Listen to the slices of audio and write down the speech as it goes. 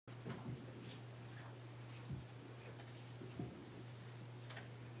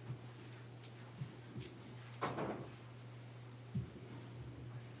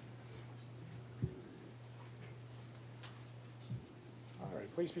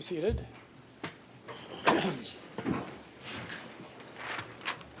Please be seated.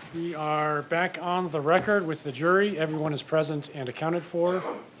 We are back on the record with the jury. Everyone is present and accounted for.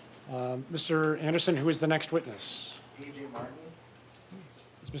 Mr. Anderson, who is the next witness? A.J. Martin.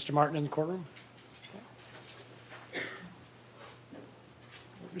 Is Mr. Martin in the courtroom?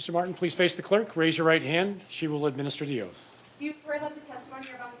 Mr. Martin, please face the clerk. Raise your right hand. She will administer the oath. Do you swear that the testimony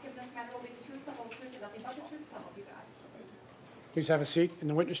you're about to give in this matter will be the truth, the whole truth, and nothing but the truth, so help you God? Please have a seat in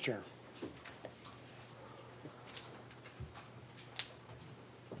the witness chair.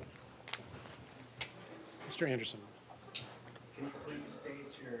 Mr. Anderson. Can you please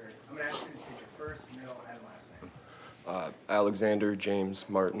state your, I'm going to ask you to state your first, middle, and last name. Alexander James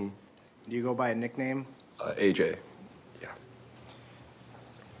Martin, Do you go by a nickname? AJ. Yeah.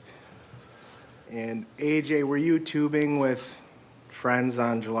 And AJ, were you tubing with friends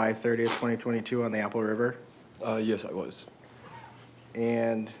on July 30th, 2022 on the Apple River? Yes, I was.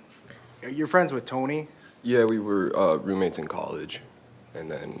 And you're friends with Tony? Yeah, we were roommates in college, and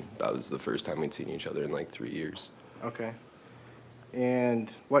then that was the first time we'd seen each other in like 3 years. Okay. And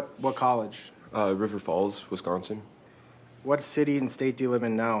what college? River Falls, Wisconsin. What city and state do you live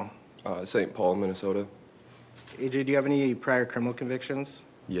in now? St. Paul, Minnesota. AJ, do you have any prior criminal convictions?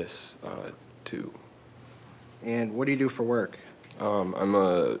 Yes, 2. And what do you do for work? I'm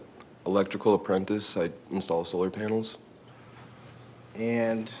a electrical apprentice. I install solar panels.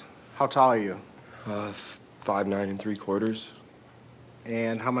 And how tall are you? 5'9" and 3/4.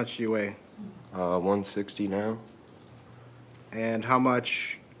 And how much do you weigh? 160 now. And how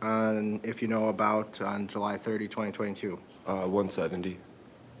much, if you know about, on July 30, 2022? 170.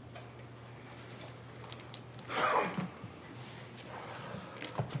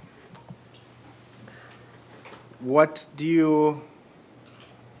 What do you,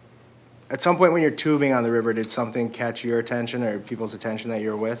 at some point when you're tubing on the river, did something catch your attention or people's attention that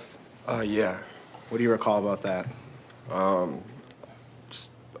you're with? Yeah. What do you recall about that? Just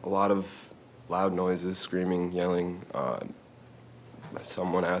a lot of loud noises, screaming, yelling,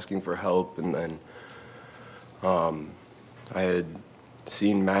 someone asking for help, and then I had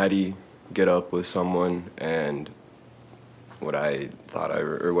seen Maddie get up with someone, and what I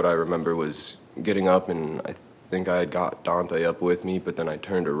remember was getting up, and I think I had got Dante up with me, but then I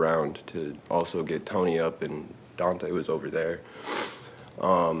turned around to also get Tony up, and Dante was over there.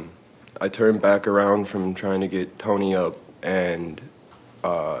 I turned back around from trying to get Tony up, and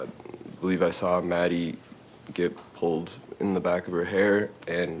I believe I saw Maddie get pulled in the back of her hair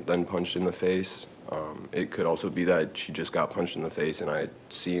and then punched in the face. It could also be that she just got punched in the face, and I had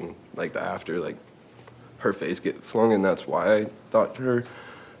seen like the after, like her face get flung, and that's why I thought her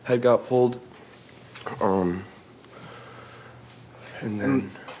head got pulled. And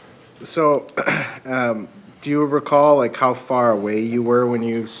then. So, do you recall like how far away you were when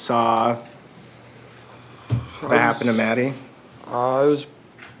you saw that happen to Maddie? I was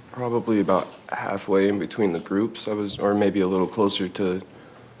probably about halfway in between the groups. Or maybe a little closer to,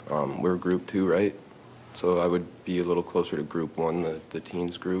 we're group 2, right? So I would be a little closer to group 1, the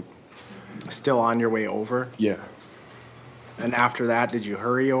teens group. Still on your way over? Yeah. And after that, did you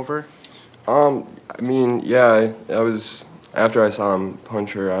hurry over? I mean, yeah, I was, after I saw him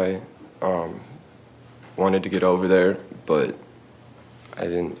punch her, I wanted to get over there, but I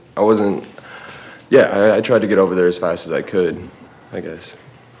tried to get over there as fast as I could, I guess.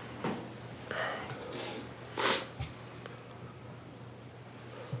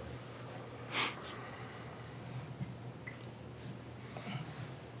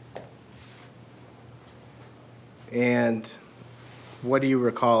 And what do you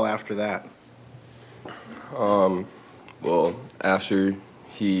recall after that? Well, after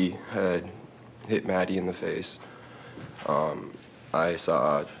he had hit Maddie in the face, I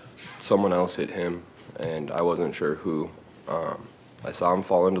saw someone else hit him, and I wasn't sure who. I saw him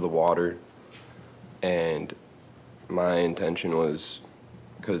fall into the water, and my intention was,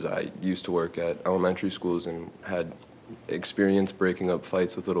 because I used to work at elementary schools and had experience breaking up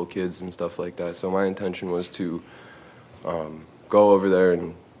fights with little kids and stuff like that, so my intention was to go over there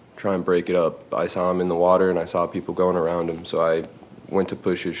and try and break it up. I saw him in the water, and I saw people going around him, so I went to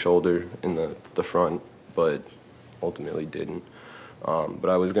push his shoulder in the front, but ultimately didn't. But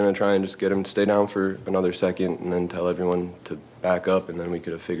I was going to try and just get him to stay down for another second and then tell everyone to back up, and then we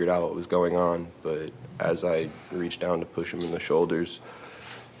could have figured out what was going on. But as I reached down to push him in the shoulders,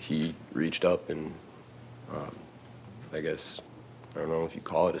 he reached up and I guess, I don't know if you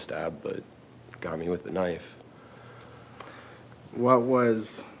call it a stab, but got me with the knife. What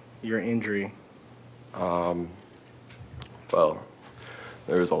was your injury? Well,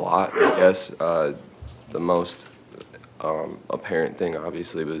 there was a lot, I guess. The most apparent thing,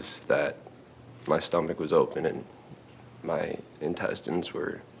 obviously, was that my stomach was open and my intestines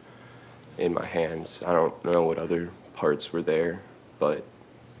were in my hands. I don't know what other parts were there, but,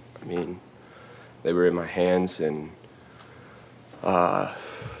 I mean, they were in my hands, and, I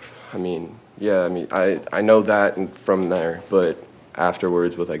know that and from there, but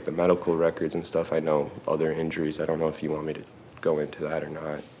afterwards with, like, the medical records and stuff, I know other injuries. I don't know if you want me to go into that or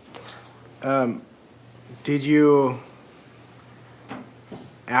not. Did you,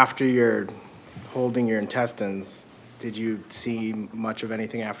 after you're holding your intestines, did you see much of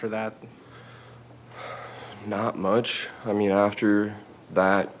anything after that? Not much. I mean, after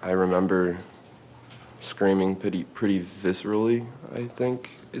that, I remember screaming pretty viscerally, I think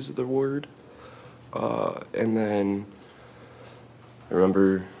is the word. And then I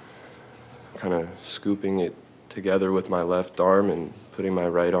remember kind of scooping it together with my left arm and putting my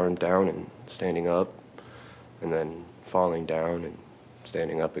right arm down and standing up, and then falling down and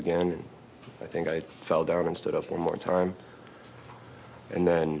standing up again. And I think I fell down and stood up one more time. And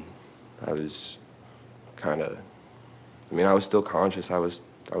then I was kind of, I was still conscious. I was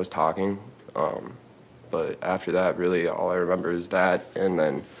talking. But after that, really, all I remember is that, and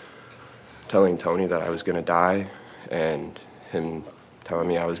then telling Tony that I was going to die, and him telling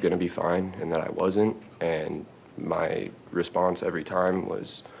me I was going to be fine and that I wasn't. And my response every time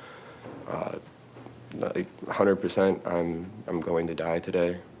was, like 100%, I'm going to die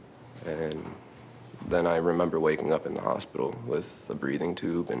today. And then I remember waking up in the hospital with a breathing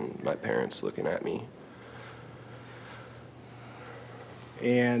tube and my parents looking at me.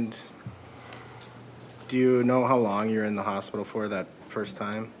 And do you know how long you're in the hospital for that first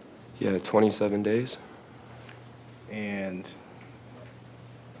time? Yeah, 27 days. And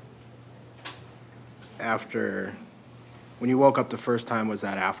after, when you woke up the first time, was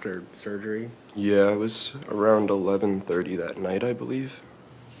that after surgery? Yeah, it was around 11:30 that night, I believe.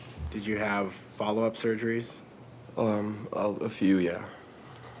 Did you have follow-up surgeries? A few, yeah.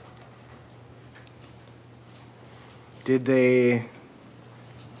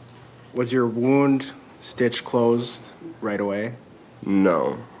 Was your wound stitched closed right away?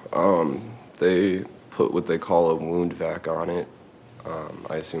 No. They put what they call a wound vac on it.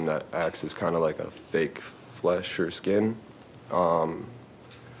 I assume that acts as kind of like a fake flesh or skin. And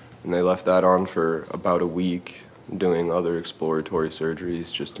they left that on for about a week, doing other exploratory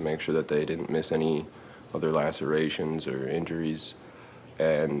surgeries just to make sure that they didn't miss any other lacerations or injuries.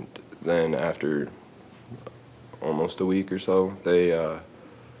 And then after almost a week or so, they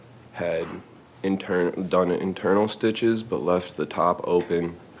had done internal stitches but left the top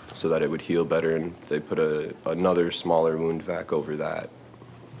open so that it would heal better, and they put another smaller wound vac over that.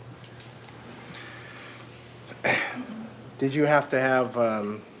 Did you have to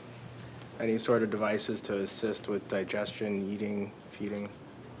have any sort of devices to assist with digestion, eating, feeding?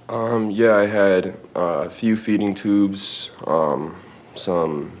 Yeah, I had a few feeding tubes,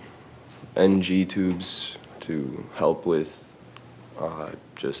 some NG tubes to help with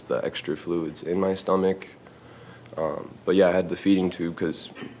just the extra fluids in my stomach. But yeah, I had the feeding tube because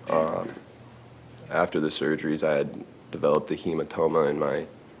after the surgeries, I had developed a hematoma in my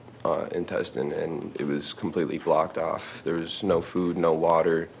intestine, and it was completely blocked off. There was no food, no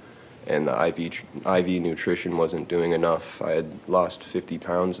water, and the IV nutrition wasn't doing enough. I had lost 50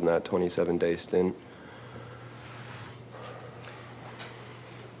 pounds in that 27-day stint.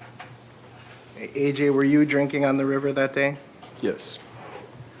 AJ, were you drinking on the river that day? Yes.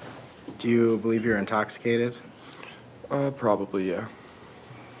 Do you believe you're intoxicated? Probably, yeah.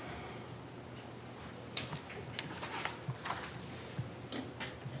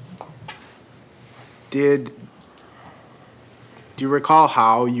 Do you recall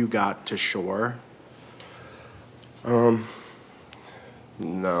how you got to shore? No,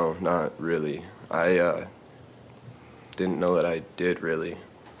 not really. I didn't know that I did, really.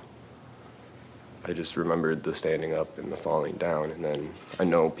 I just remembered the standing up and the falling down, and then I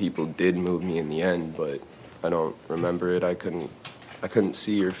know people did move me in the end, but I don't remember it. I couldn't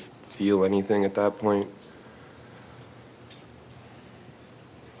see or feel anything at that point.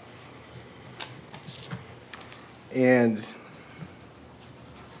 And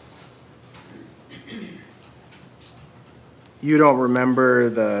you don't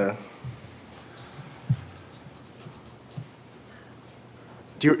remember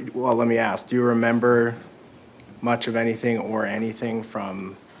well, let me ask, do you remember much of anything or anything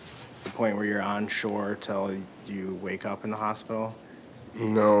from the point where you're on shore till you wake up in the hospital?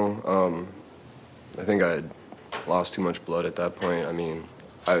 No, I think I had lost too much blood at that point. I mean,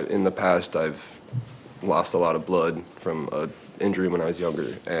 in the past, I've lost a lot of blood from an injury when I was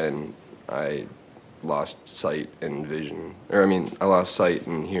younger, and I lost sight and vision, or I mean, I lost sight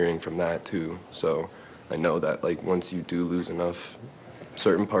and hearing from that too. So I know that like once you do lose enough,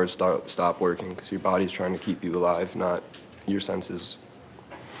 certain parts stop working because your body's trying to keep you alive, not your senses.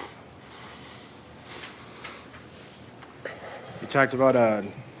 You talked about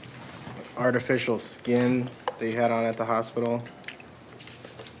artificial skin that you had on at the hospital.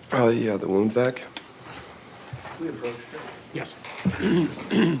 Oh yeah, the wound vac. Yes.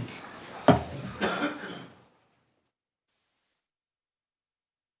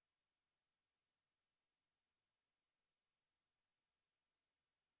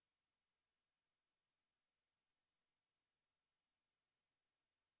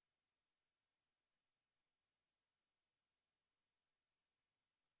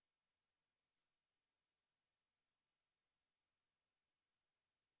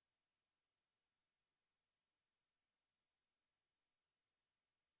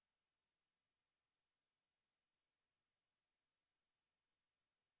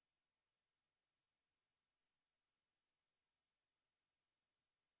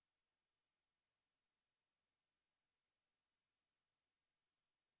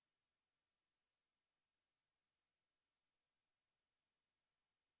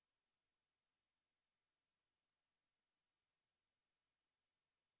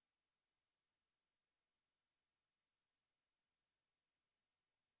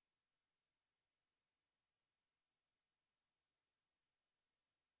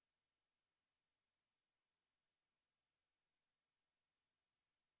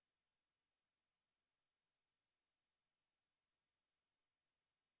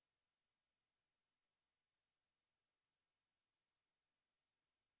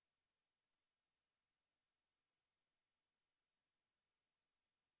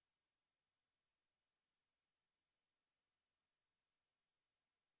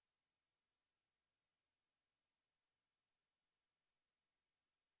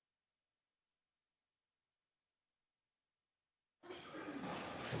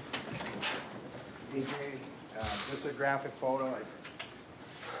 DJ, this is a graphic photo.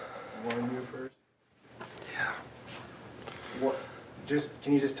 I warned you first. Yeah.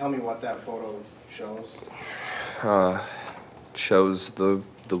 Can you just tell me what that photo shows? Shows the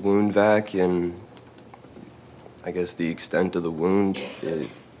wound vac and I guess the extent of the wound.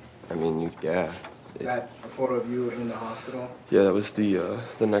 Yeah. Is that a photo of you in the hospital? Yeah, that was the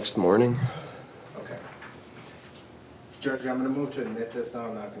next morning. Okay. Judge, I'm going to move to admit this now.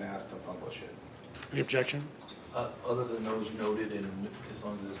 I'm not going to ask to publish it. Any objection? Other than those noted, and as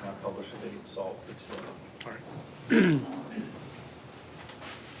long as it's not published, they can solve it. All right.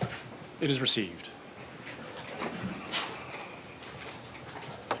 It is received.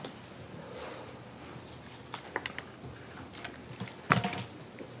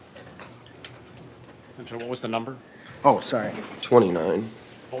 And so what was the number? Oh, sorry. 29.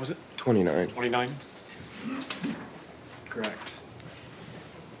 What was it? 29. 29? Correct.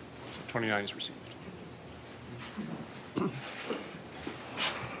 So 29 is received.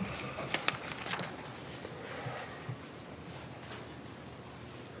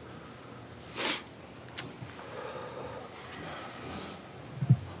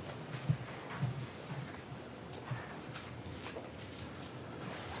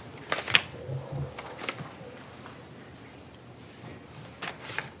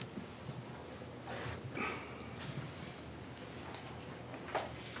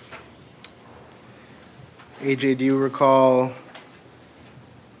 AJ, do you recall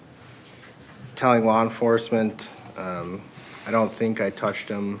telling law enforcement, I don't think I touched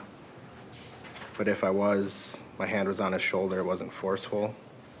him, but if I was, my hand was on his shoulder, it wasn't forceful?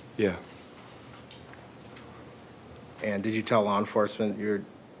 Yeah. And did you tell law enforcement your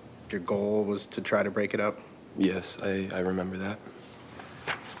goal was to try to break it up? Yes, I remember that.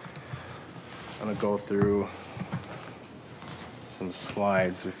 I'm gonna go through some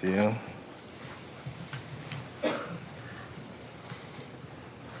slides with you.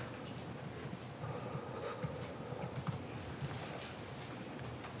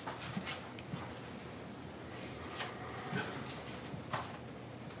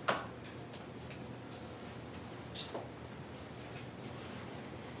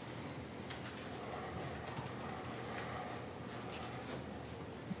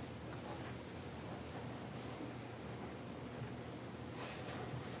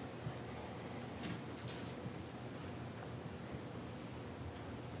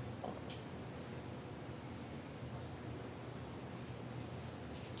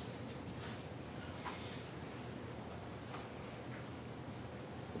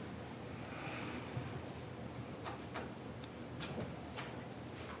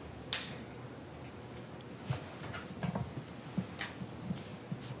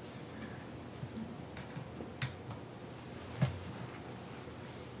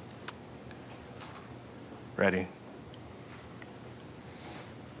 Ready.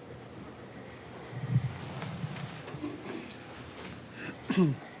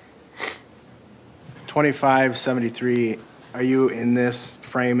 $25.73. Are you in this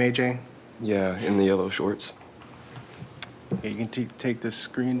frame, AJ? Yeah, in the yellow shorts. Okay, you can take the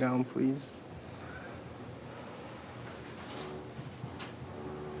screen down, please.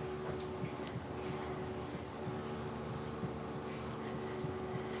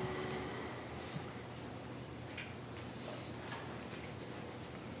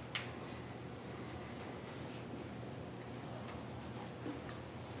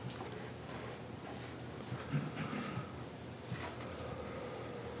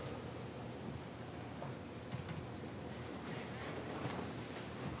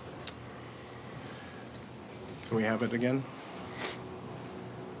 Can we have it again?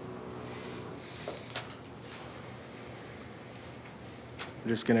 I'm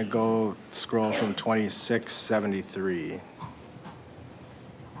just gonna go scroll from 2673.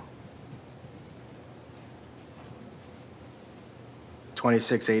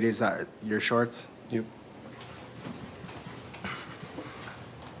 $26.80, is that your shorts? Yep.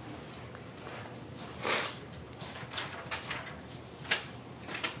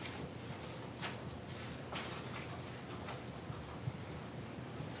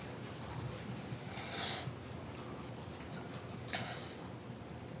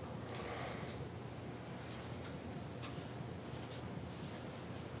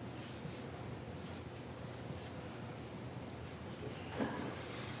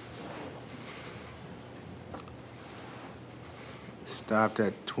 Stopped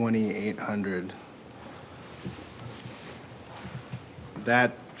at 2,800.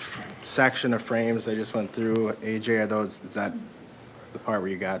 That section of frames I just went through, AJ, is that the part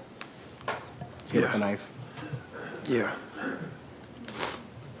where you got hit with the knife? Yeah.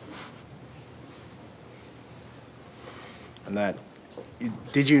 And that,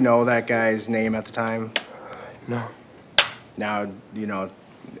 did you know that guy's name at the time? No. Now, you know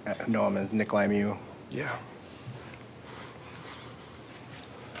him as Nicolae. Yeah.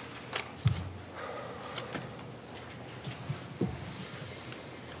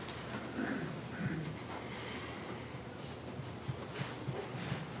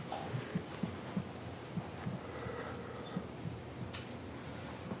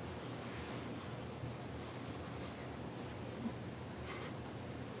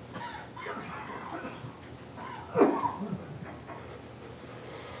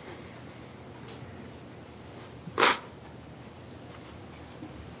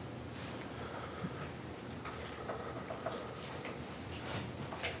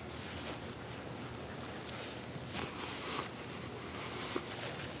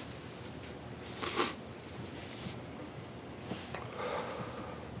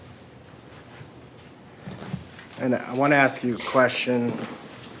 And I want to ask you a question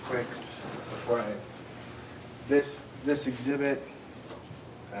quick before this exhibit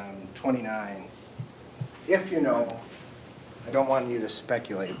 29, if you know, I don't want you to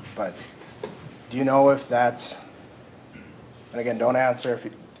speculate, but do you know if that's, and again, don't answer,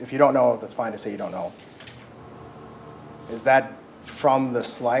 if you don't know, that's fine to say you don't know. Is that from the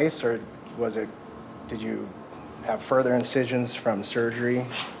slice, or did you have further incisions from surgery?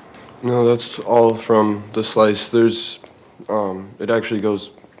 No, that's all from the slice. There's, it actually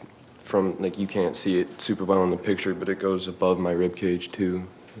goes from, like, you can't see it super well in the picture, but it goes above my rib cage too.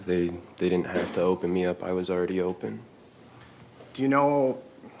 They didn't have to open me up. I was already open. Do you know,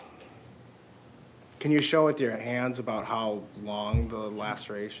 can you show with your hands about how long the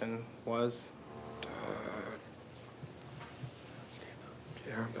laceration was?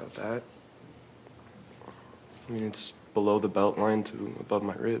 Yeah, about that. I mean, it's below the belt line to above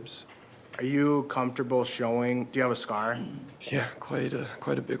my ribs. Are you comfortable showing, do you have a scar? Yeah, quite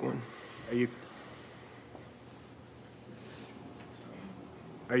a big one.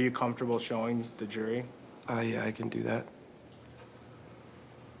 Are you comfortable showing the jury? Yeah, I can do that.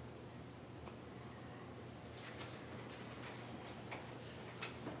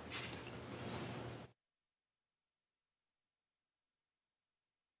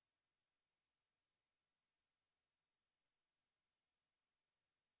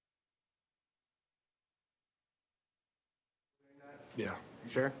 Yeah. You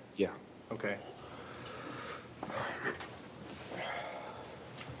sure? Yeah. Okay.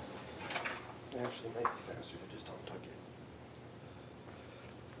 Actually, it might be faster to just untuck it.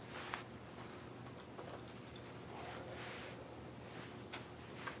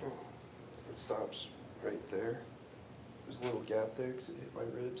 Oh, it stops right there. There's a little gap there because it hit my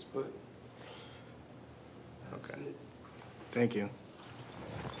ribs, but that's Okay. it. Thank you.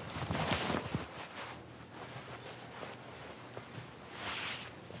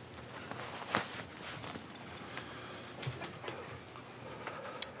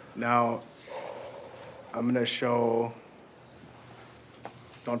 Now, I'm gonna show,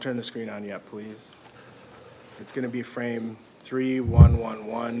 don't turn the screen on yet, please. It's gonna be frame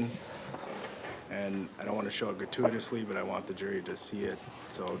 3111, and I don't wanna show it gratuitously, but I want the jury to see it.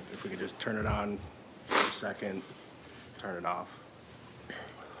 So if we could just turn it on for a second, turn it off.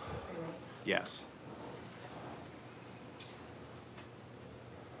 Yes.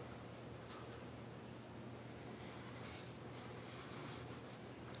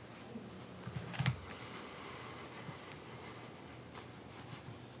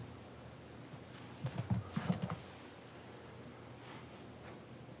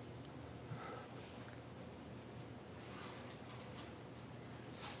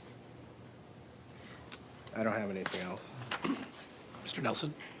 I don't have anything else. Mr.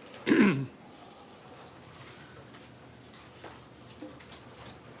 Nelson?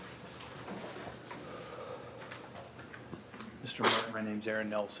 Mr. Martin, my name's Aaron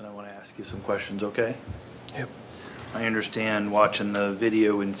Nelson. I want to ask you some questions, okay? Yep. I understand watching the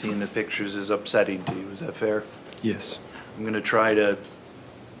video and seeing the pictures is upsetting to you. Is that fair? Yes. I'm going to try to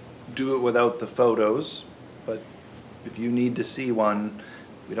do it without the photos, but if you need to see one,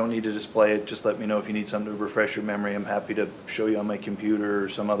 we don't need to display it. Just let me know if you need something to refresh your memory. I'm happy to show you on my computer or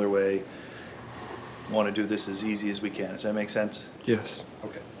some other way. I want to do this as easy as we can. Does that make sense? Yes.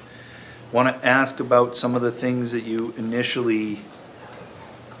 Okay. Want to ask about some of the things that you initially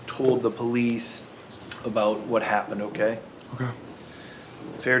told the police about what happened, okay? Okay.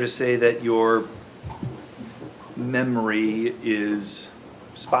 Fair to say that your memory is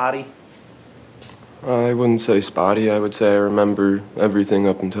spotty? I wouldn't say spotty. I would say I remember everything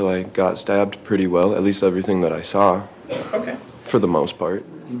up until I got stabbed pretty well, at least everything that I saw, Okay. for the most part.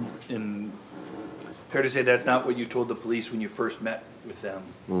 And fair to say that's not what you told the police when you first met with them?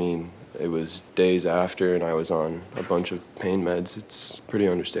 I mean, it was days after, and I was on a bunch of pain meds. It's pretty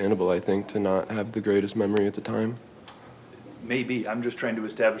understandable, I think, to not have the greatest memory at the time. Maybe. I'm just trying to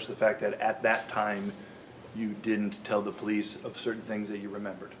establish the fact that at that time, you didn't tell the police of certain things that you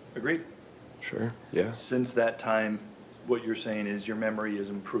remembered. Agreed? Sure, yeah. Since that time, what you're saying is your memory is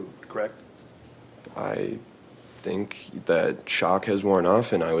improved, correct? I think that shock has worn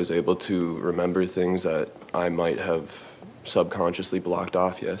off, and I was able to remember things that I might have subconsciously blocked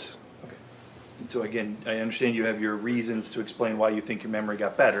off, yes. Okay. And so again, I understand you have your reasons to explain why you think your memory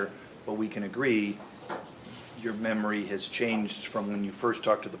got better, but we can agree your memory has changed from when you first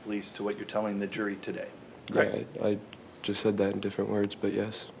talked to the police to what you're telling the jury today, correct? Yeah, I just said that in different words, but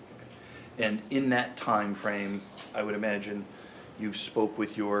yes. And in that time frame, I would imagine you've spoke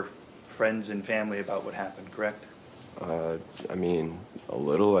with your friends and family about what happened, correct? I mean, a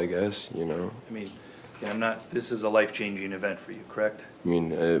little, I guess, you know. I mean, yeah, this is a life-changing event for you, correct? I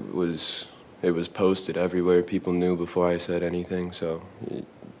mean, it was posted everywhere. People knew before I said anything, so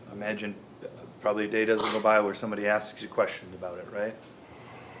Imagine probably a day doesn't go by where somebody asks you questions about it, right?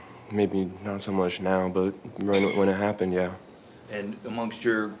 maybe not so much now, but when it happened, yeah. And amongst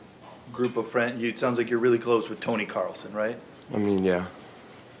your group of friends, it sounds like you're really close with Tony Carlson, right? I mean, yeah,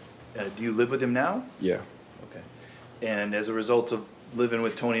 Do you live with him now? yeah. Okay. And as a result of living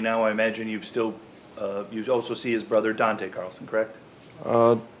with Tony now, I imagine you also see his brother Dante Carlson, correct?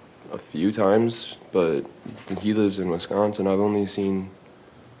 A few times, but he lives in Wisconsin. I've only seen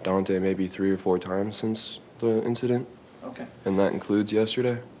Dante maybe 3 or 4 times since the incident, Okay. and that includes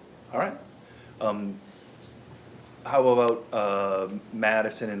yesterday. All right. How about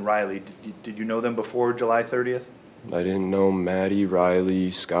Madison and Riley? Did you know them before July 30th? I didn't know Maddie,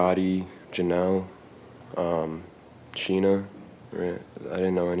 Riley, Scotty, Janelle, Sheena. Right? I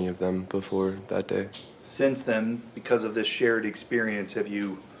didn't know any of them before that day. Since then, because of this shared experience, have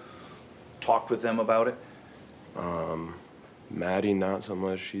you talked with them about it? Maddie, not so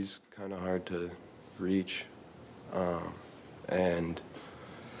much. She's kind of hard to reach. And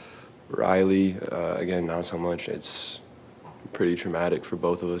Riley, again, not so much. It's pretty traumatic for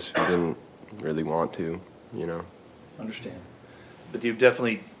both of us. We didn't really want to, you know. Understand. But you've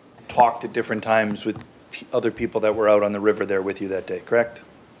definitely talked at different times with other people that were out on the river there with you that day, correct?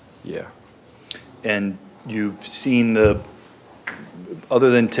 Yeah. And you've seen other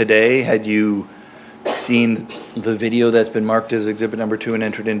than today, had you seen the video that's been marked as exhibit number 2 and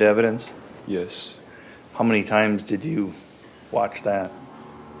entered into evidence? Yes. How many times did you watch that?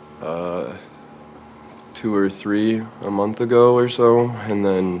 2 or 3 a month ago or so, and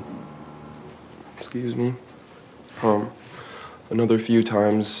then, excuse me, another few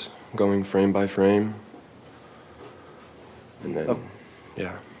times going frame by frame, and then, Oh.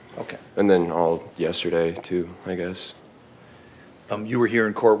 yeah, Okay. and then all yesterday too, I guess. You were here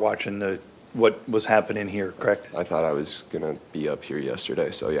in court watching the what was happening here, correct? I thought I was gonna be up here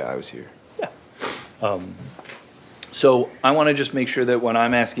yesterday, so yeah, I was here. So I want to just make sure that when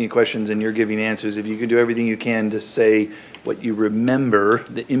I'm asking you questions and you're giving answers, if you can do everything you can to say what you remember,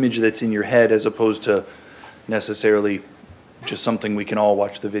 the image that's in your head, as opposed to necessarily just something we can all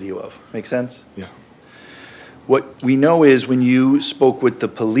watch the video of. Make sense? Yeah. What we know is when you spoke with the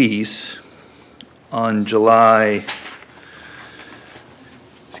police on August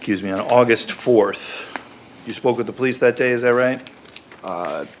 4th, you spoke with the police that day, is that right?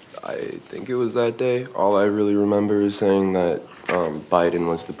 I think it was that day. All I really remember is saying that Biden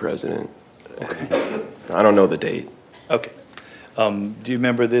was the president. Okay. I don't know the date. Okay. Do you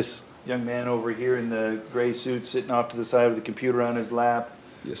remember this young man over here in the gray suit sitting off to the side with the computer on his lap?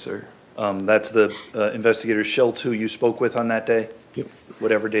 Yes, sir. That's the investigator Schultz who you spoke with on that day? Yep.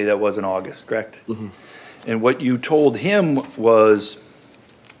 Whatever day that was in August, correct? Mm-hmm. And what you told him was,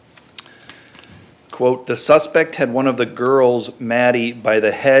 quote, "The suspect had one of the girls, Maddie, by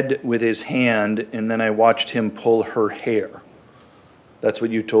the head with his hand, and then I watched him pull her hair." That's what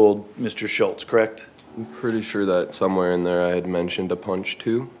you told Mr. Schultz, correct? I'm pretty sure that somewhere in there I had mentioned a punch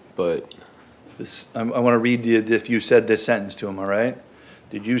too, but I want to read you if you said this sentence to him, all right?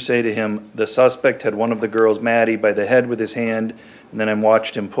 Did you say to him, "The suspect had one of the girls, Maddie, by the head with his hand, and then I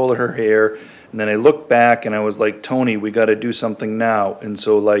watched him pull her hair, and then I looked back and I was like, Tony, we got to do something now." And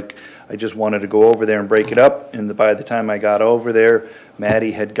so like, I just wanted to go over there and break it up, and by the time I got over there,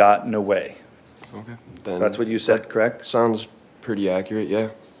 Maddie had gotten away. okay. Then That's what you said, correct? sounds pretty accurate, yeah.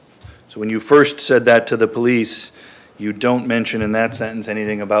 So when you first said that to the police, you don't mention in that sentence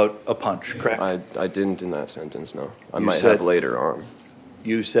anything about a punch, correct? I didn't in that sentence, no. I You might said- have later on.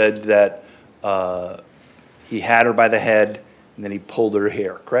 You said that he had her by the head, and then he pulled her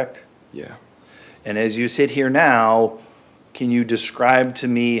hair, correct? Yeah. And as you sit here now, can you describe to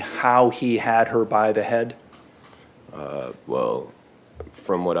me how he had her by the head? Well,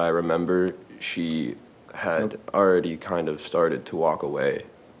 from what I remember, she had already kind of started to walk away,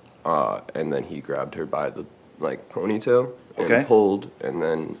 and then he grabbed her by the ponytail and Okay. pulled, and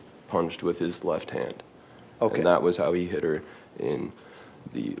then punched with his left hand. Okay. And that was how he hit her in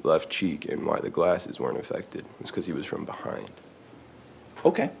the left cheek, and why the glasses weren't affected was because he was from behind.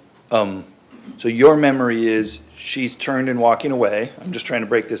 Okay. So your memory is she's turned and walking away. I'm just trying to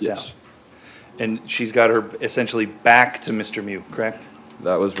break this down. Yes. And she's got her essentially back to Mr. Mew, correct?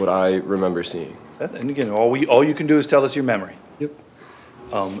 That was what I remember seeing. And again, all you can do is tell us your memory. Yep.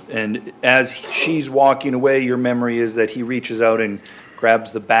 And as she's walking away, your memory is that he reaches out and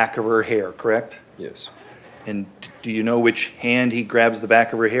grabs the back of her hair, correct? Yes. And do you know which hand he grabs the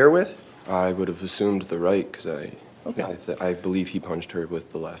back of her hair with? I would have assumed the right, because Okay. I believe he punched her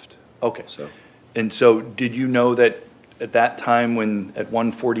with the left. Okay. So, And so did you know that at that time when, at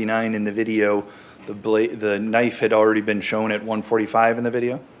 1:49 in the video, the knife had already been shown at 1:45 in the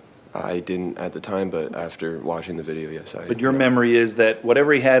video? I didn't at the time, but after watching the video, yes, I. But your memory is that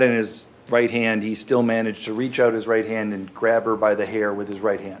whatever he had in his right hand, he still managed to reach out his right hand and grab her by the hair with his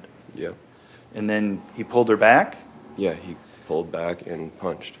right hand. Yeah. And then he pulled her back? Yeah, he pulled back and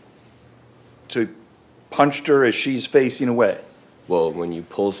punched. So he punched her as she's facing away? Well, when you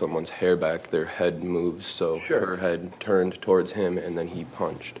pull someone's hair back, their head moves, so Sure. her head turned towards him, and then he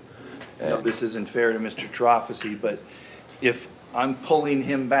punched. No, And this isn't fair to Mr. Trofficy, but if I'm pulling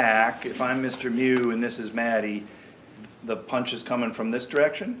him back, if I'm Mr. Mew and this is Maddie, the punch is coming from this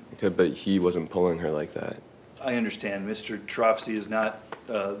direction? okay, but he wasn't pulling her like that. I understand, Mr. Trofficy does not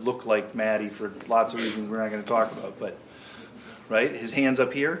look like Maddie for lots of reasons we're not gonna talk about, but, right? His hand's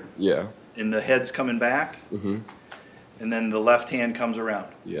up here, Yeah. and the head's coming back, and then the left hand comes around.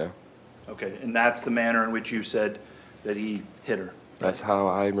 Yeah. Okay, and that's the manner in which you said that he hit her. That's how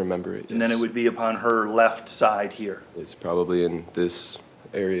I remember it. And then it yes. would be upon her left side here. It's probably in this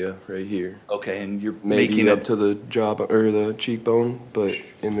area right here. Okay, and you're making Maybe up it, to the jaw or the cheekbone, but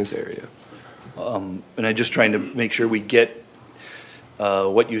in this area. and I'm just trying to make sure we get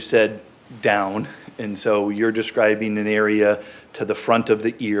what you said down. And so you're describing an area to the front of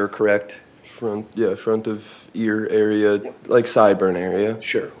the ear, correct? Front of ear area, like sideburn area.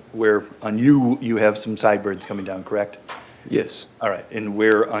 Sure. Where on you, you have some sideburns coming down, correct? Yes. All right, and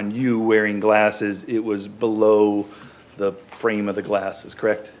where on you wearing glasses, it was below the frame of the glasses,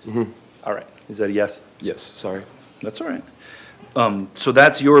 correct? All right, is that a yes? Yes, sorry. That's all right. So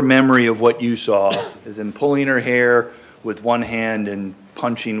that's your memory of what you saw, is in pulling her hair with one hand and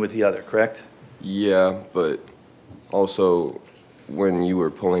punching with the other, correct? Yeah, but also when you were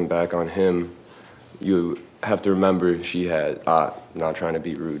pulling back on him, you have to remember she had, not trying to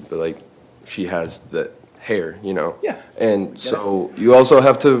be rude, but she has hair, you know? Yeah. And so you also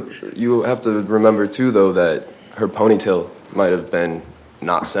have to remember too, though, that her ponytail might have been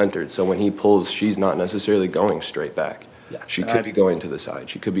not centered. So when he pulls, she's not necessarily going straight back. Yeah. She And could be going to the side.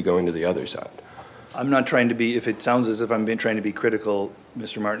 She could be going to the other side. I'm not trying to be, if it sounds as if I'm trying to be critical,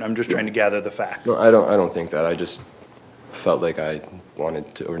 Mr. Martin, I'm just trying to gather the facts. No, I don't think that. I just felt like I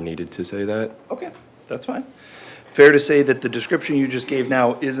wanted to or needed to say that. Okay, that's fine. Fair to say that the description you just gave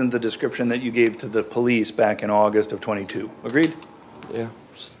now isn't the description that you gave to the police back in August of '22. Agreed? Yeah.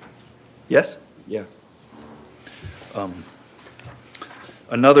 Yes? Yeah.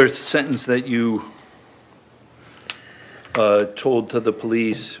 Another sentence that you told to the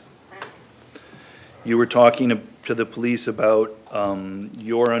police, you were talking to the police about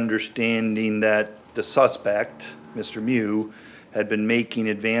your understanding that the suspect, Mr. Mew, had been making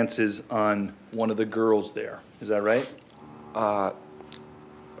advances on one of the girls there. Is that right? I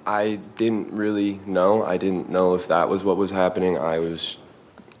didn't really know. I didn't know if that was what was happening. I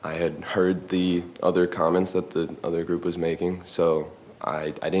had heard the other comments that the other group was making, so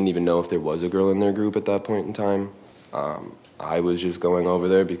I didn't even know if there was a girl in their group at that point in time. I was just going over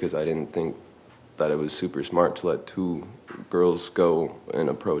there because I didn't think that it was super smart to let two girls go and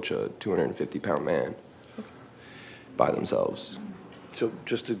approach a 250-pound man by themselves. So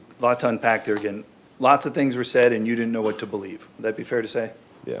just a lot to unpack there again. Lots of things were said and you didn't know what to believe. Would that be fair to say?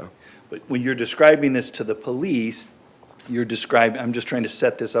 Yeah. But when you're describing this to the police, I'm just trying to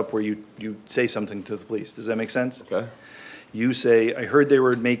set this up where you say something to the police. Does that make sense? Okay. You say, I heard they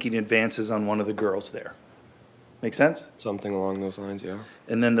were making advances on one of the girls there. Make sense? Something along those lines, yeah.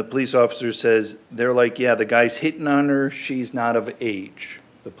 And then the police officer says, they're like, yeah, the guy's hitting on her, she's not of age.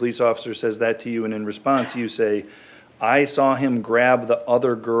 The police officer says that to you, and in response, you say, I saw him grab the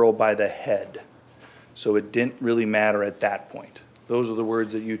other girl by the head, so it didn't really matter at that point. Those are the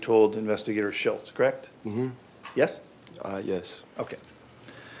words that you told Investigator Schultz, correct? Mm-hmm. Yes? Yes. Okay.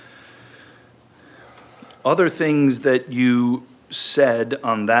 Other things that you said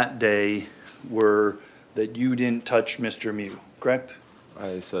on that day were that you didn't touch Mr. Mew, correct?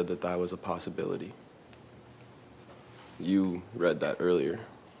 I said that that was a possibility. You read that earlier.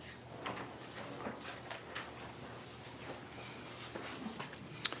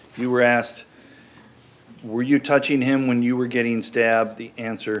 You were asked, were you touching him when you were getting stabbed? The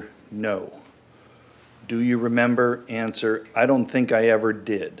answer, no. Do you remember? Answer, I don't think I ever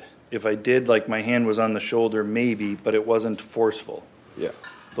did. If I did, like my hand was on the shoulder, maybe, but it wasn't forceful. Yeah.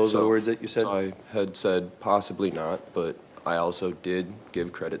 Those are the words that you said? So I had said possibly not, but I also did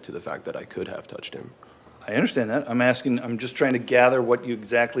give credit to the fact that I could have touched him. I understand that. I'm just trying to gather what you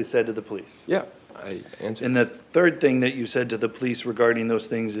exactly said to the police. Yeah, I answered. And the third thing that you said to the police regarding those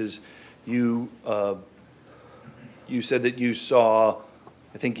things is you said that you saw,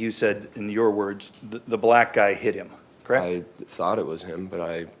 I think you said in your words, the black guy hit him, correct? I thought it was him, but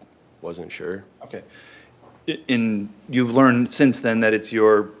I wasn't sure. Okay. You've learned since then that it's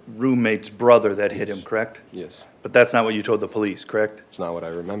your roommate's brother that hit him, correct? Yes. But that's not what you told the police, correct? It's not what I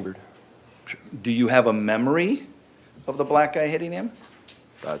remembered. Do you have a memory of the black guy hitting him?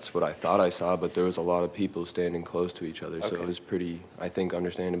 That's what I thought I saw, but there was a lot of people standing close to each other, so Okay. it was pretty, I think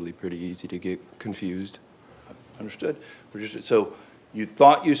understandably, pretty easy to get confused. Understood. So you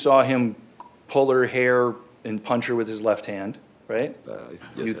thought you saw him pull her hair and punch her with his left hand, right? Yes,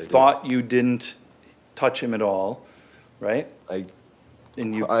 You I did. thought you didn't touch him at all, right?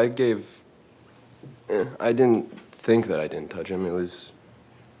 And you, I didn't think that I didn't touch him. It was,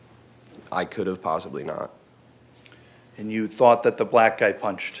 I could have possibly not. and you thought that the black guy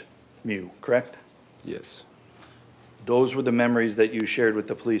punched Mew, correct? Yes. Those were the memories that you shared with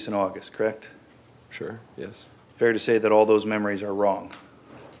the police in August, correct? Sure, yes. Fair to say that all those memories are wrong.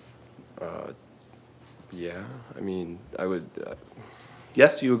 Yeah, I mean, I would,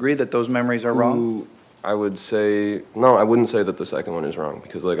 Yes, you agree that those memories are wrong? Ooh, I would say, no, I wouldn't say that the second one is wrong,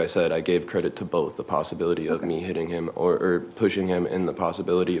 because like I said, I gave credit to both, the possibility of me hitting him or pushing him and the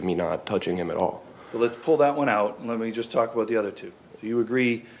possibility of me not touching him at all. Well, let's pull that one out, and let me just talk about the other two. Do you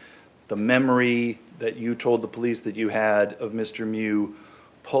agree the memory that you told the police that you had of Mr. Mew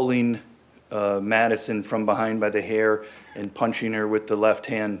pulling Madison from behind by the hair and punching her with the left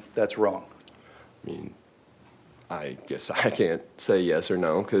hand, that's wrong? I mean, I guess I can't say yes or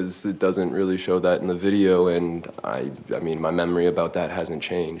no, because it doesn't really show that in the video, and I mean, my memory about that hasn't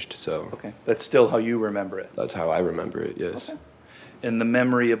changed, so. Okay, that's still how you remember it? That's how I remember it, yes. Okay. And the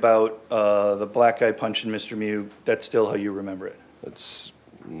memory about the black guy punching Mr. Mew, that's still how you remember it? It's,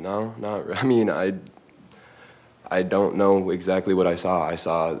 no, I mean, I don't know exactly what I saw. I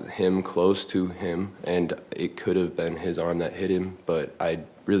saw him close to him, and it could have been his arm that hit him, but I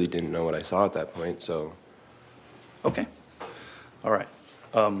really didn't know what I saw at that point, so. Okay, all right.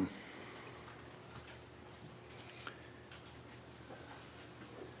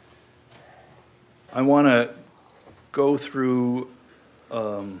 I want to go through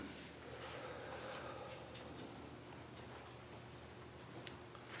a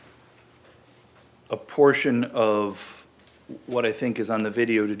portion of what I think is on the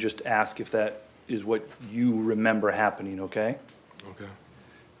video to just ask if that is what you remember happening, okay? Okay.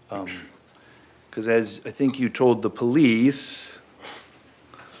 Because as I think you told the police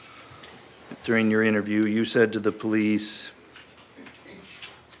during your interview, you said to the police,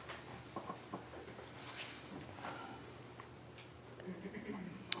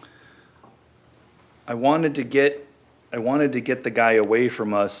 I wanted to get the guy away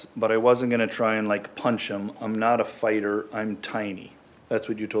from us, but I wasn't gonna try and like punch him. I'm not a fighter, I'm tiny. That's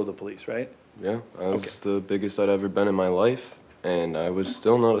what you told the police, right? Yeah, I was the biggest I'd ever been in my life, and I was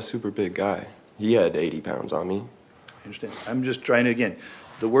still not a super big guy. He had 80 pounds on me. I understand. I'm just trying to, again,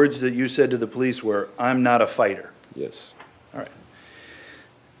 the words that you said to the police were, I'm not a fighter. Yes. All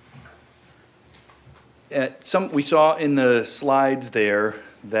right. We saw in the slides there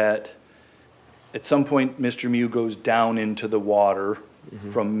that at some point, Mr. Mew goes down into the water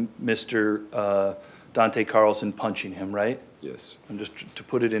from Mr. Dante Carlson punching him, right? Yes. And just to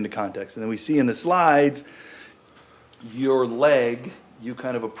put it into context. And then we see in the slides, your leg, you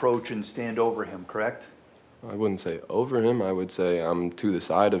kind of approach and stand over him, correct? I wouldn't say over him. I would say I'm to the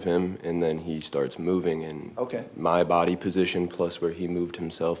side of him, and then he starts moving, and Okay. my body position plus where he moved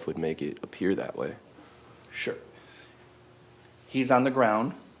himself would make it appear that way. Sure. He's on the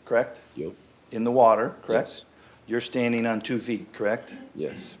ground, correct? Yep. In the water, correct? Yes. You're standing on 2 feet, correct?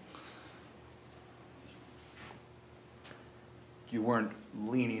 Yes. You weren't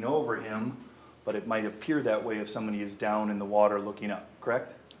leaning over him, but it might appear that way if somebody is down in the water looking up,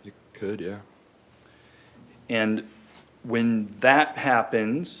 correct? You could, yeah. And when that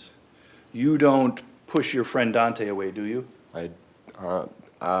happens, you don't push your friend Dante away, do you? I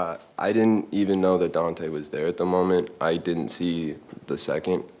didn't even know that Dante was there at the moment. I didn't see the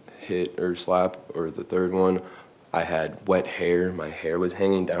second hit or slap or the third one. I had wet hair. My hair was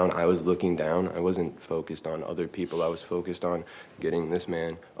hanging down. I was looking down. I wasn't focused on other people. I was focused on getting this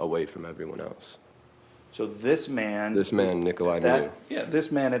man away from everyone else. So this man. Nicolae, that, knew. Yeah,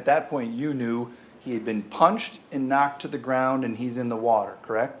 this man, at that point, you knew he had been punched and knocked to the ground and he's in the water,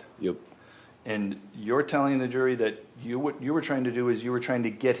 correct? Yep. And you're telling the jury that what you were trying to do is you were trying to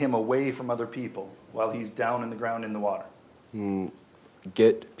get him away from other people while he's down in the ground in the water.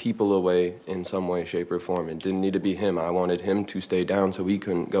 Get people away in some way, shape, or form. It didn't need to be him. I wanted him to stay down so he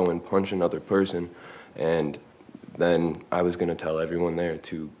couldn't go and punch another person. And then I was going to tell everyone there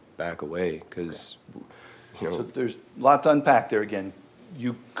to back away because, you know. So there's a lot to unpack there again.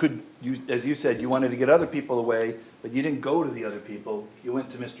 As you said, you wanted to get other people away, but you didn't go to the other people. You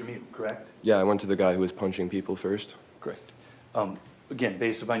went to Mr. Mew, correct? Yeah, I went to the guy who was punching people first. Correct. Again,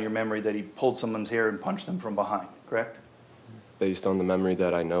 based upon your memory that he pulled someone's hair and punched them from behind, correct? Based on the memory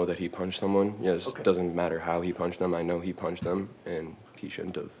that I know that he punched someone, yes, Okay. it doesn't matter how he punched them. I know he punched them, and he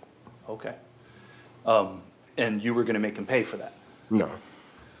shouldn't have. Okay. And you were going to make him pay for that. No.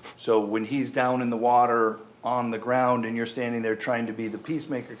 So when he's down in the water on the ground and you're standing there trying to be the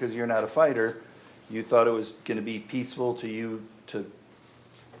peacemaker because you're not a fighter, you thought it was going to be peaceful to you to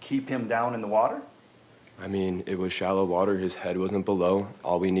keep him down in the water? I mean, it was shallow water. His head wasn't below.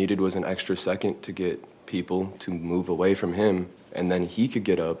 All we needed was an extra second to get people to move away from him, and then he could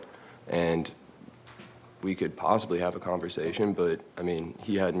get up and we could possibly have a conversation, but I mean,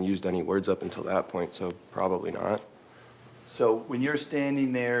 he hadn't used any words up until that point, so probably not. So when you're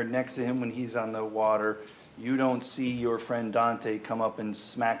standing there next to him when he's on the water, you don't see your friend Dante come up and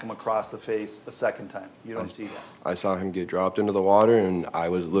smack him across the face a second time. You don't see that. I saw him get dropped into the water, and I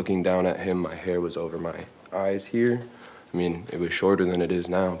was looking down at him. My hair was over my eyes here. I mean, it was shorter than it is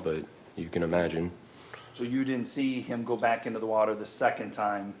now, but you can imagine. So you didn't see him go back into the water the second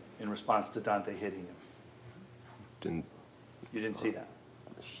time in response to Dante hitting him? You didn't see that?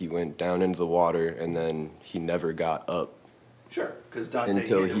 He went down into the water, and then he never got up. Sure, because Dante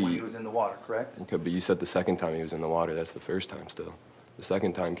Until hit him when he- he was in the water, correct? Okay, but you said the second time he was in the water. That's the first time still. The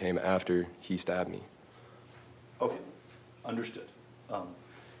second time came after he stabbed me. Okay, understood.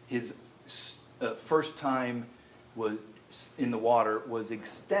 His first time was in the water was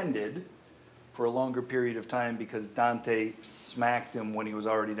extended for a longer period of time because Dante smacked him when he was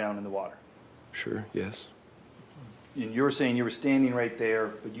already down in the water. Sure, yes. And you were saying you were standing right there,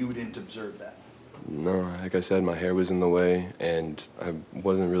 but you didn't observe that. No, like I said, my hair was in the way, and I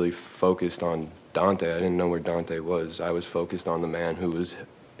wasn't really focused on Dante. I didn't know where Dante was. I was focused on the man who was In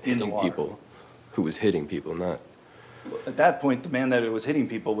the hitting water. people, who was hitting people, not At that point, the man that was hitting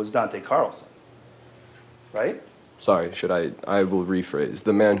people was Dante Carlson, right? Sorry, I will rephrase.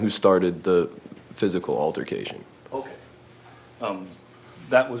 The man who started the physical altercation. Okay.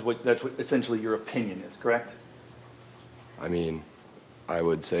 That's what essentially your opinion is, correct? I mean, I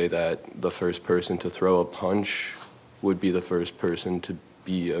would say that the first person to throw a punch would be the first person to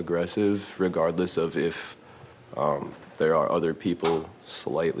be aggressive, regardless of if there are other people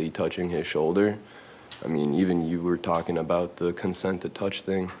slightly touching his shoulder. I mean, even you were talking about the consent to touch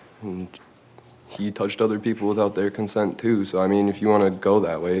thing, and he touched other people without their consent too. So I mean, if you want to go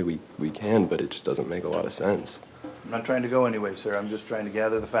that way, we can, but it just doesn't make a lot of sense. I'm not trying to go anyway, sir. I'm just trying to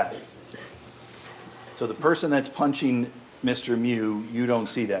gather the facts. So the person that's punching Mr. Mew, you don't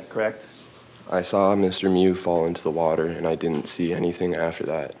see that, correct? I saw Mr. Mew fall into the water, and I didn't see anything after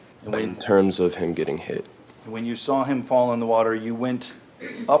that And when- in terms of him getting hit. When you saw him fall in the water, you went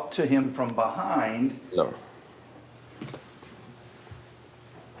up to him from behind. No. I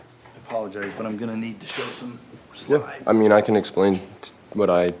apologize, but I'm gonna need to show some Yeah, slides. I mean, I can explain what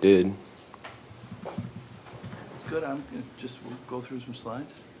I did. It's good, we'll go through some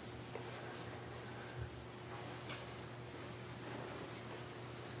slides.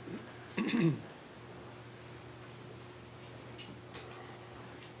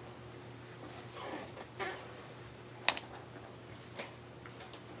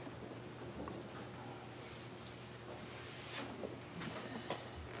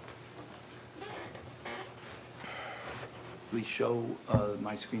 Please show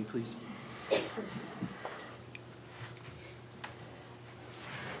my screen, please.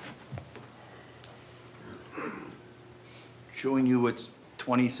 Showing you what's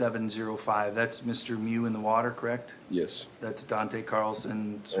 2705. That's Mr. Mew in the water, correct? Yes, That's Dante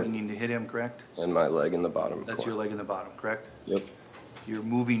Carlson swinging to hit him, correct? and my leg in the bottom That's your corner. leg in the bottom, correct? Yep. You're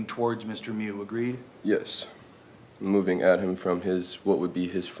moving towards Mr. Mew, agreed? Yes. Moving at him from what would be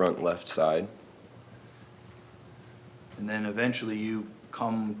his front left side. And then eventually you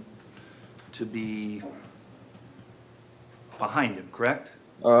come to be behind him, correct?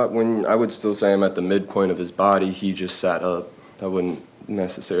 When I would still say I'm at the midpoint of his body, he just sat up. That wouldn't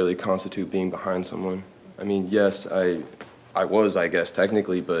necessarily constitute being behind someone. I mean, yes, I was, I guess,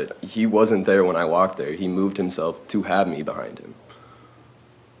 technically, but he wasn't there when I walked there. He moved himself to have me behind him.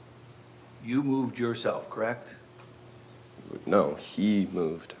 You moved yourself, correct? No, he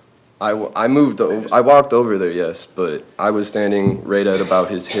moved. I moved over, I walked over there, yes, but I was standing right at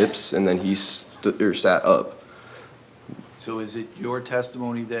about his hips, and then he sat up. So is it your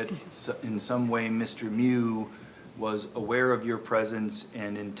testimony that in some way Mr. Mew was aware of your presence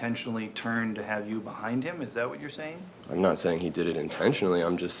and intentionally turned to have you behind him? Is that what you're saying? I'm not saying he did it intentionally,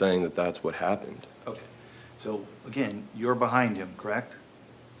 I'm just saying that that's what happened. Okay. So again, you're behind him, correct?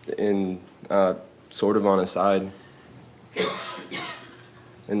 Sort of on his side.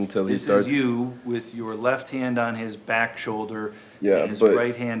 Until he This starts. is you with your left hand on his back shoulder Yeah, and his but-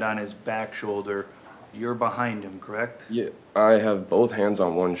 right hand on his back shoulder. You're behind him, correct? Yeah, I have both hands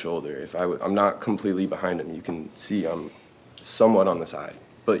on one shoulder. I'm not completely behind him. You can see I'm somewhat on the side.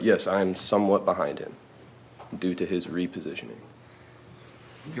 But yes, I am somewhat behind him due to his repositioning.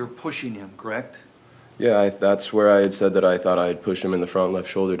 You're pushing him, correct? Yeah, that's where I had said that I thought I'd push him in the front left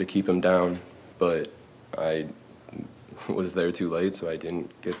shoulder to keep him down, but I was there too late, so I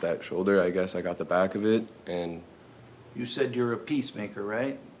didn't get that shoulder. I guess I got the back of it, and You said you're a peacemaker,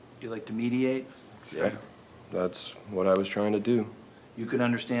 right? You like to mediate? yeah, that's what I was trying to do. You could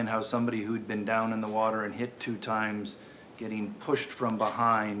understand how somebody who'd been down in the water and hit 2 times, getting pushed from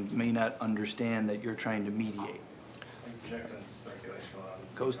behind, may not understand that you're trying to mediate.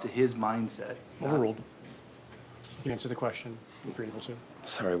 Goes to his mindset. Overruled. You can answer the question if you're able to.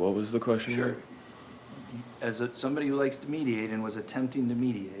 Sorry, what was the question? Sure. As somebody who likes to mediate and was attempting to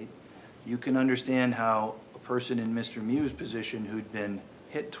mediate, you can understand how a person in Mr. Mew's position who'd been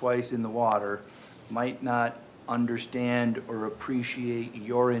hit twice in the water might not understand or appreciate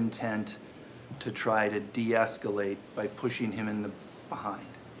your intent to try to de-escalate by pushing him in the behind.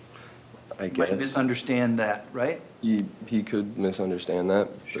 I Might guess. misunderstand that, right? He could misunderstand that.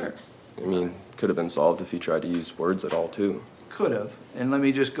 Sure. I mean, could have been solved if he tried to use words at all, too. Could have. And let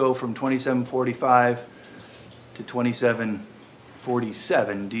me just go from 2745 to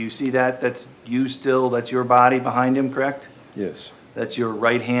 2747. Do you see that? That's you still, that's your body behind him, correct? Yes. That's your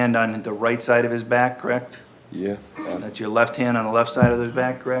right hand on the right side of his back, correct? Yeah. That's your left hand on the left side of his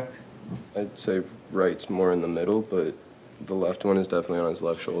back, correct? I'd say right's more in the middle, but the left one is definitely on his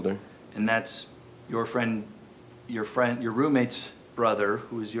left shoulder. And that's your roommate's brother,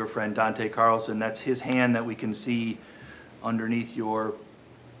 who is your friend Dante Carlson. That's his hand that we can see underneath your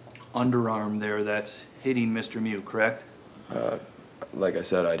underarm there that's hitting Mr. Mew, correct? Like I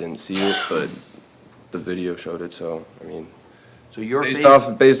said, I didn't see it, but the video showed it, so, I mean, So your face,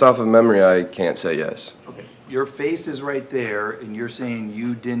 based off of memory, I can't say yes. okay, your face is right there, and you're saying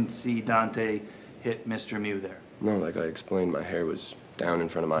you didn't see Dante hit Mr. Mew there? No, like I explained, my hair was down in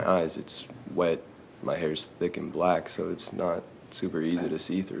front of my eyes. It's wet, my hair's thick and black, so it's not super easy to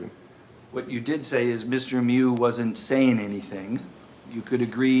see through. What you did say is Mr. Mew wasn't saying anything. You could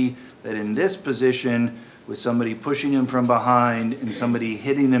agree that in this position, with somebody pushing him from behind and somebody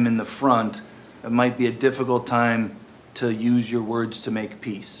hitting him in the front, it might be a difficult time to use your words to make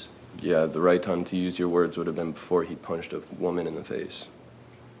peace. Yeah, the right time to use your words would have been before he punched a woman in the face.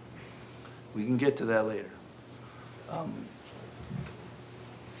 We can get to that later.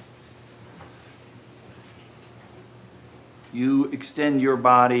 You extend your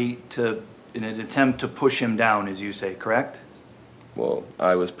body to, in an attempt to push him down, as you say, correct? Well,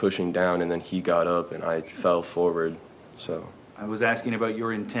 I was pushing down and then he got up and I fell forward, so. I was asking about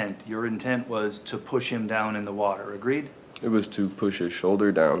your intent. Your intent was to push him down in the water, agreed? It was to push his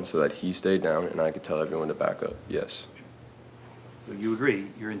shoulder down so that he stayed down and I could tell everyone to back up, yes. So you agree,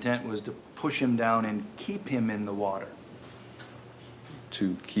 your intent was to push him down and keep him in the water.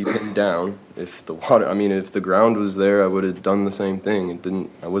 To keep him down, if the water, I mean, if the ground was there, I would have done the same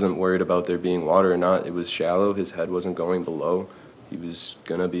thing. I wasn't worried about there being water or not. It was shallow, his head wasn't going below. He was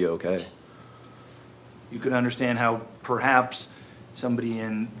gonna be okay. You could understand how perhaps somebody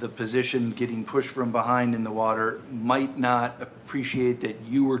in the position getting pushed from behind in the water might not appreciate that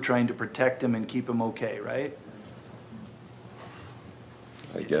you were trying to protect him and keep him okay, right?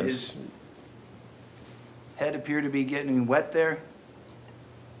 I Does guess. his head appear to be getting wet there?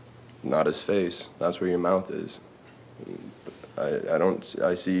 Not his face. That's where your mouth is.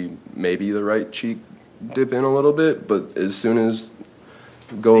 I see maybe the right cheek dip in a little bit, but as soon as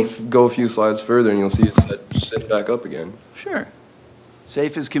go a few slides further and you'll see his head sit back up again. Sure.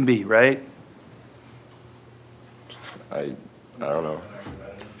 Safe as can be, right? I don't know.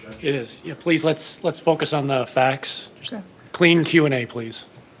 It is. Yeah, please, let's focus on the facts. Just Okay. clean Q&A, please.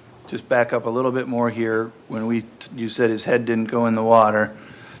 Just back up a little bit more here. When you said his head didn't go in the water.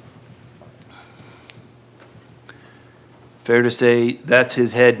 Fair to say that's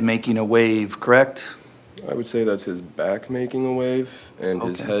his head making a wave, correct? I would say that's his back making a wave and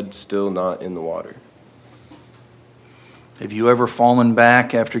his Okay. head still not in the water. Have you ever fallen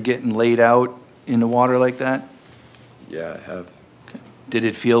back after getting laid out in the water like that? Yeah, I have. Did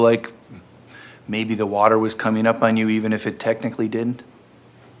it feel like maybe the water was coming up on you even if it technically didn't?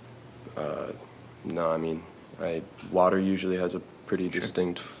 No, I mean, water usually has a pretty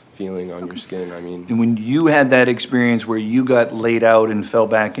distinct feeling on your skin. I mean, And when you had that experience where you got laid out and fell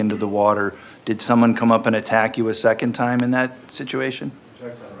back into the water, did someone come up and attack you a second time in that situation?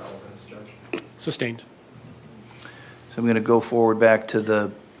 Check on relevance, Judge. Sustained. So I'm going to go forward back to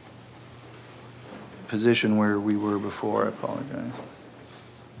the position where we were before. I apologize.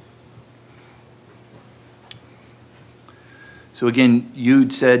 So again,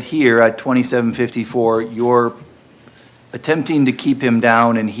 you'd said here at 2754, you're attempting to keep him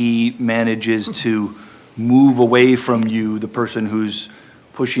down and he manages to move away from you, the person who's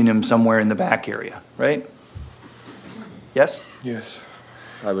pushing him somewhere in the back area, right? Yes? yes.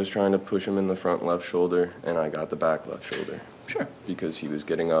 I was trying to push him in the front left shoulder and I got the back left shoulder Sure. because he was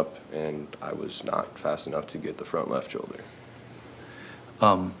getting up and I was not fast enough to get the front left shoulder.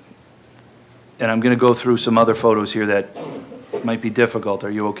 And I'm going to go through some other photos here that might be difficult. Are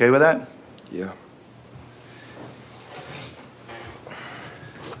you okay with that? Yeah.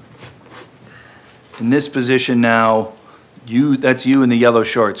 In this position now, that's you in the yellow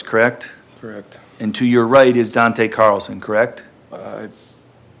shorts, correct? Correct. And to your right is Dante Carlson, correct? I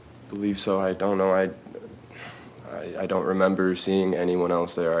believe so. I don't know. I don't remember seeing anyone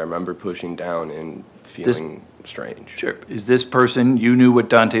else there. I remember pushing down and feeling strange. Sure. Is this person, you knew what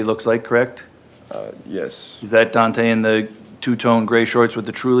Dante looks like, correct? Yes. Is that Dante in the two-tone gray shorts with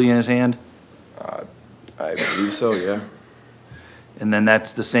the Truly in his hand? I believe so, yeah. And then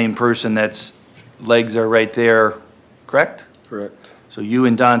that's the same person that's legs are right there, correct? Correct. So you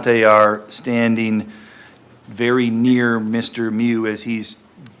and Dante are standing very near Mr. Mew as he's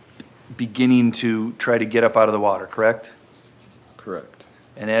beginning to try to get up out of the water, correct? Correct.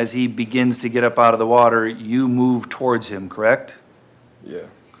 And as he begins to get up out of the water, you move towards him, correct? Yeah.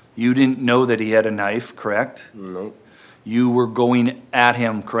 You didn't know that he had a knife, correct? No. You were going at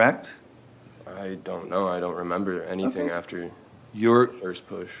him, correct? I don't know. I don't remember anything Okay. after You're, the first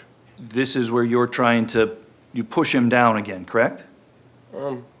push. this is where you're trying to, you push him down again, correct?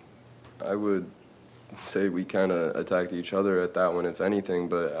 I would say we kind of attacked each other at that one, if anything,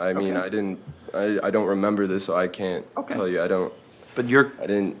 but I mean, I don't remember this, so I can't Okay. tell you. But you're, I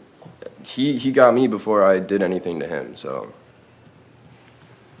didn't, he got me before I did anything to him, so,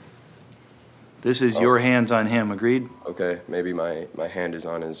 this is your hands on him, agreed? okay, maybe my hand is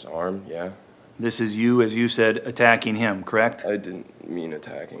on his arm, yeah? This is you, as you said, attacking him, correct? I didn't mean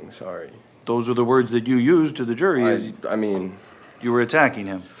attacking, sorry. Those are the words that you used to the jury, is I mean, you were attacking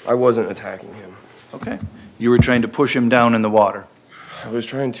him. I wasn't attacking him. Okay. You were trying to push him down in the water. I was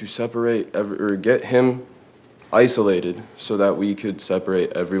trying to separate, or get him isolated so that we could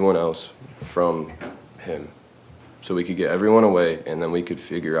separate everyone else from him. So we could get everyone away, and then we could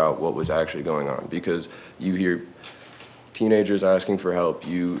figure out what was actually going on. Because you hear teenagers asking for help,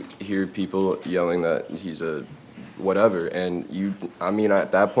 you hear people yelling that he's a whatever, and I mean,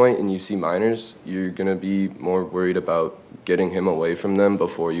 at that point, and you see minors, you're gonna be more worried about getting him away from them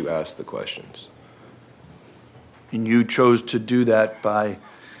before you ask the questions. And you chose to do that by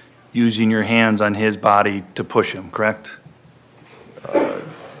using your hands on his body to push him, correct?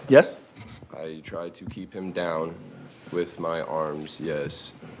 Yes? I tried to keep him down with my arms,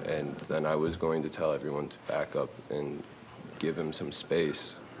 yes, and then I was going to tell everyone to back up and give him some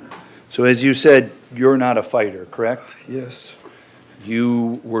space. So as you said, you're not a fighter, correct? Yes.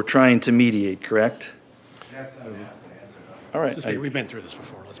 You were trying to mediate, correct? All right. Mr. State, we've been through this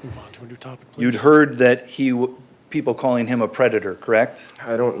before. Let's move on to a new topic, please. You'd heard that people calling him a predator, correct?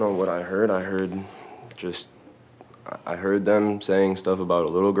 I don't know what I heard. I heard them saying stuff about a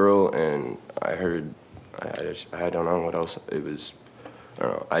little girl, and I don't know what else it was. I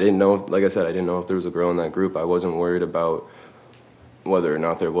don't know. I didn't know, like I said, I didn't know if there was a girl in that group. I wasn't worried about whether or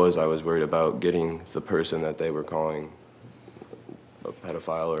not there was. I was worried about getting the person that they were calling a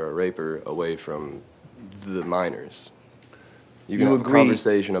pedophile or a raper away from the minors. You can You have agree- a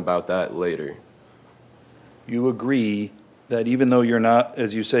conversation about that later. You agree that even though you're not,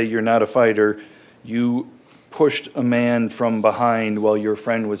 as you say, you're not a fighter, you pushed a man from behind while your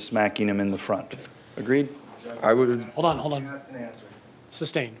friend was smacking him in the front. Agreed? I would. Hold on. Ask and answer.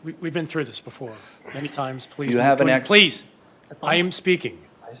 Sustained. We've been through this before many times. Please. You move have to an a- ex- Please, I am speaking.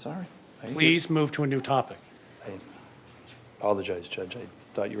 I'm sorry. Please move to a new topic. I apologize, Judge. I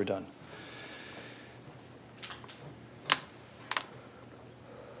thought you were done.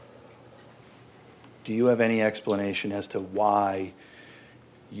 Do you have any explanation as to why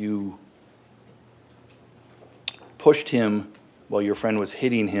you pushed him while your friend was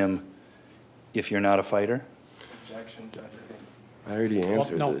hitting him if you're not a fighter? Objection, Judge. I already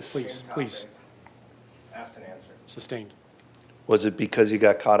answered No, this. please. Asked and answered. Sustained. Was it because you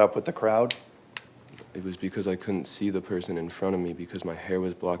got caught up with the crowd? It was because I couldn't see the person in front of me because my hair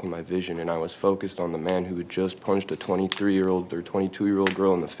was blocking my vision, and I was focused on the man who had just punched a 23-year-old or 22-year-old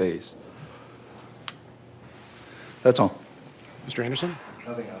girl in the face. That's all. Mr. Anderson?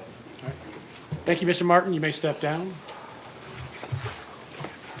 Nothing else. Thank you, Mr. Martin. You may step down.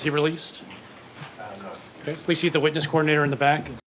 Is he released? No. Okay, please see the witness coordinator in the back.